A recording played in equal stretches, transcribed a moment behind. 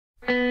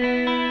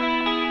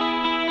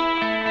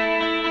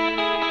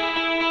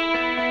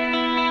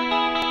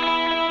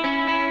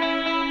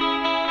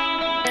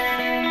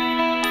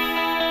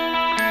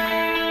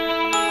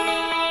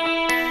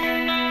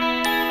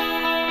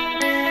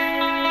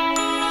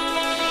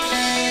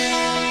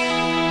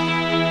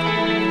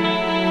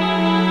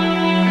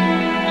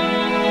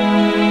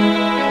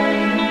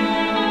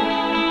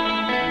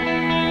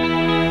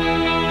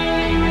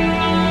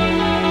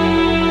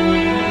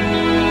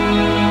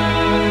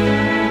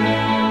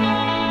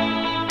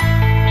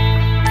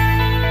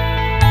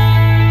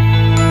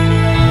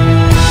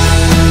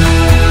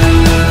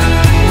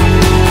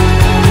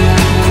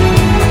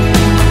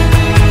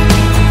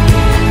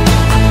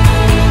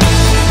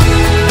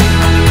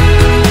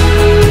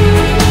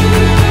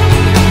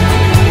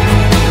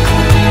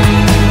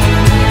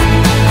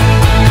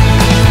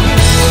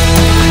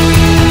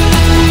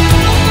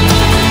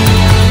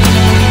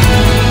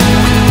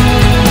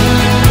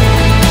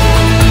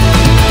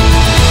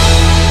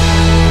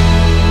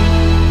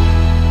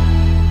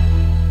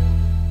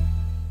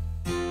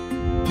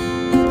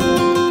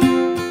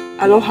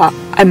Aloha,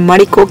 I'm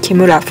Mariko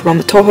Kimura from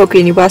Tohoku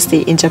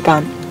University in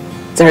Japan.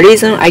 The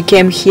reason I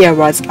came here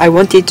was I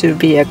wanted to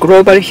be a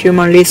global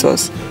human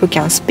resource who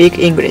can speak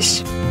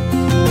English.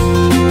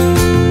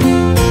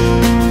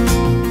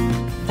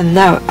 And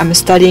now I'm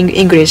studying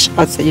English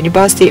at the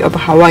University of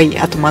Hawaii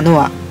at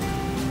Manoa.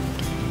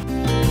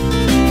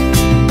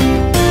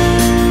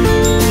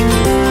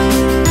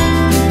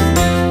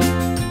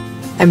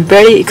 I'm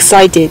very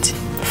excited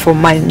for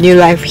my new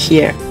life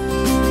here.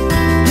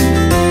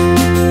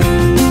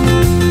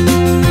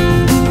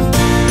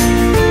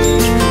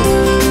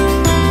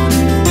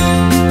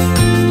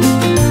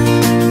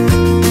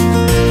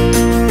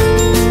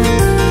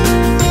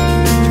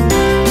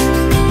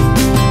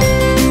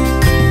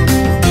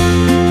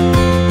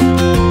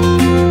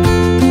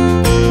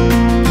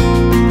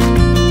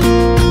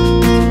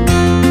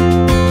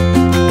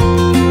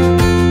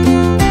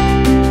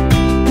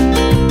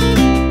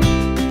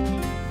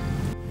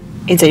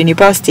 In the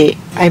university,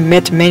 I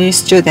met many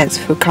students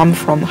who come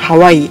from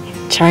Hawaii,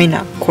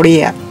 China,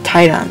 Korea,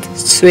 Thailand,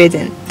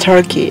 Sweden,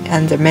 Turkey,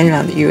 and the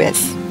mainland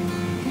US.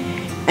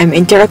 I'm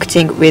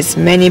interacting with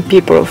many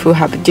people who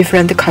have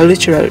different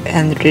cultural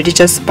and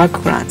religious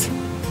backgrounds.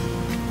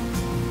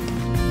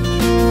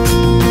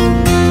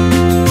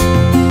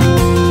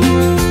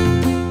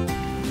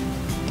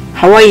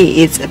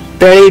 Hawaii is a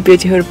very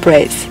beautiful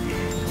place.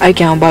 I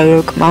can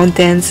overlook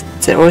mountains,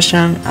 the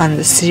ocean,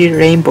 and see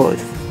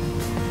rainbows.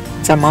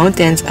 The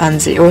mountains and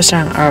the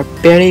ocean are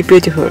very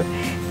beautiful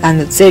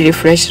and they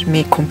refresh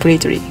me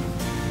completely.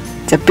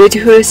 The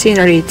beautiful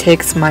scenery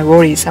takes my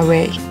worries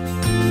away.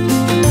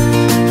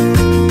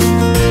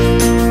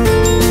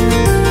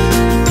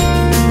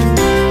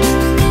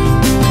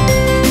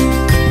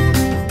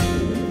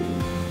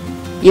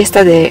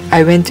 Yesterday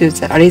I went to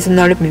the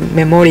Arizona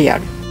Memorial.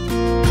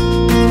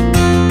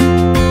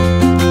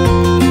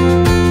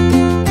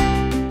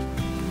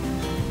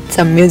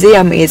 The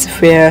museum is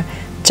where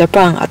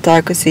Japan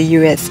attacked the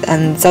US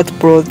and that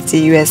brought the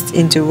US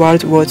into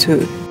World War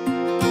II.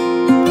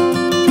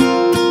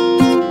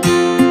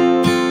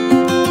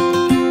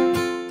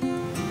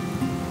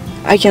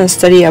 I can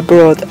study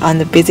abroad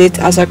and visit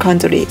other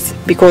countries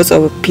because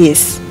of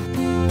peace.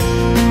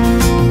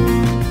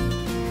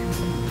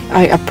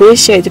 I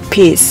appreciate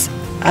peace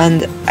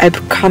and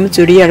I've come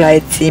to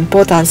realize the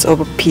importance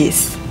of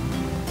peace.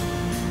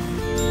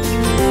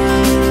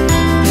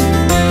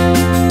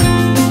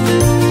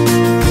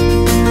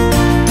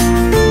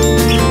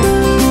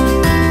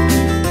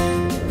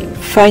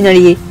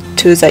 Finally,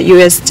 to the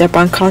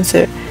US-Japan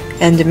Council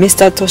and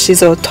Mr.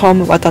 Toshizo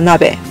Tom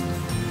Watanabe.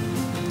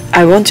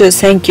 I want to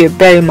thank you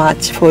very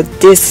much for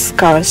this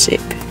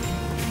scholarship.